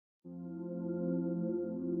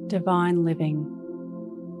Divine Living,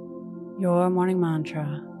 your morning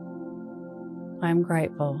mantra. I am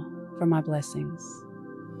grateful for my blessings.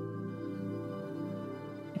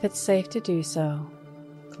 If it's safe to do so,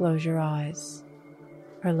 close your eyes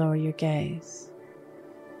or lower your gaze.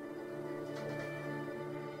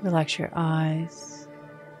 Relax your eyes,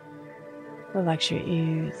 relax your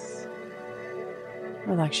ears,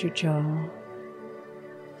 relax your jaw.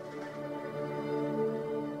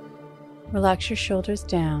 Relax your shoulders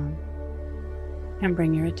down and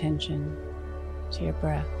bring your attention to your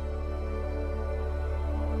breath.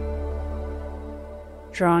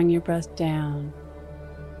 Drawing your breath down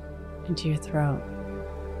into your throat.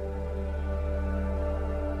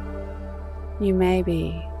 You may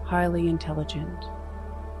be highly intelligent.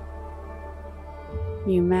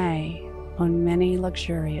 You may own many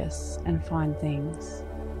luxurious and fine things.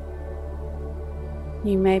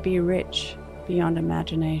 You may be rich beyond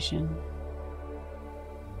imagination.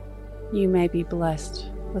 You may be blessed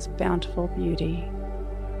with bountiful beauty.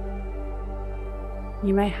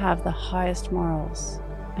 You may have the highest morals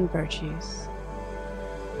and virtues.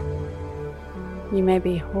 You may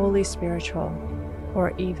be wholly spiritual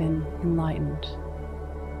or even enlightened.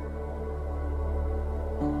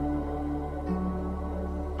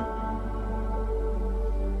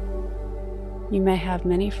 You may have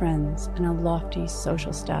many friends and a lofty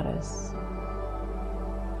social status.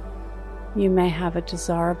 You may have a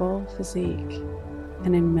desirable physique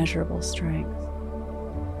and immeasurable strength.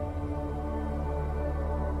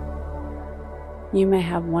 You may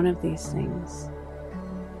have one of these things,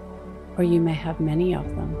 or you may have many of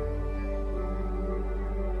them.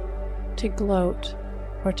 To gloat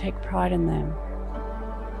or take pride in them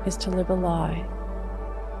is to live a lie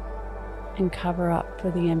and cover up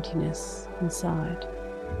for the emptiness inside.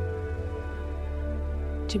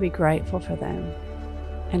 To be grateful for them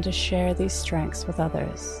and to share these strengths with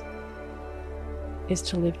others is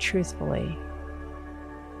to live truthfully,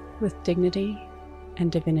 with dignity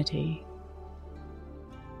and divinity.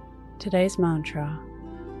 Today's mantra: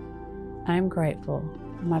 I am grateful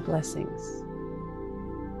for my blessings.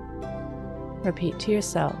 Repeat to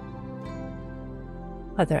yourself,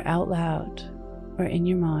 whether out loud or in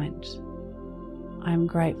your mind, I am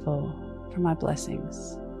grateful for my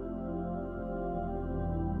blessings.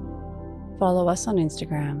 Follow us on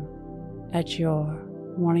Instagram at Your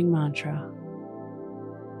Morning Mantra.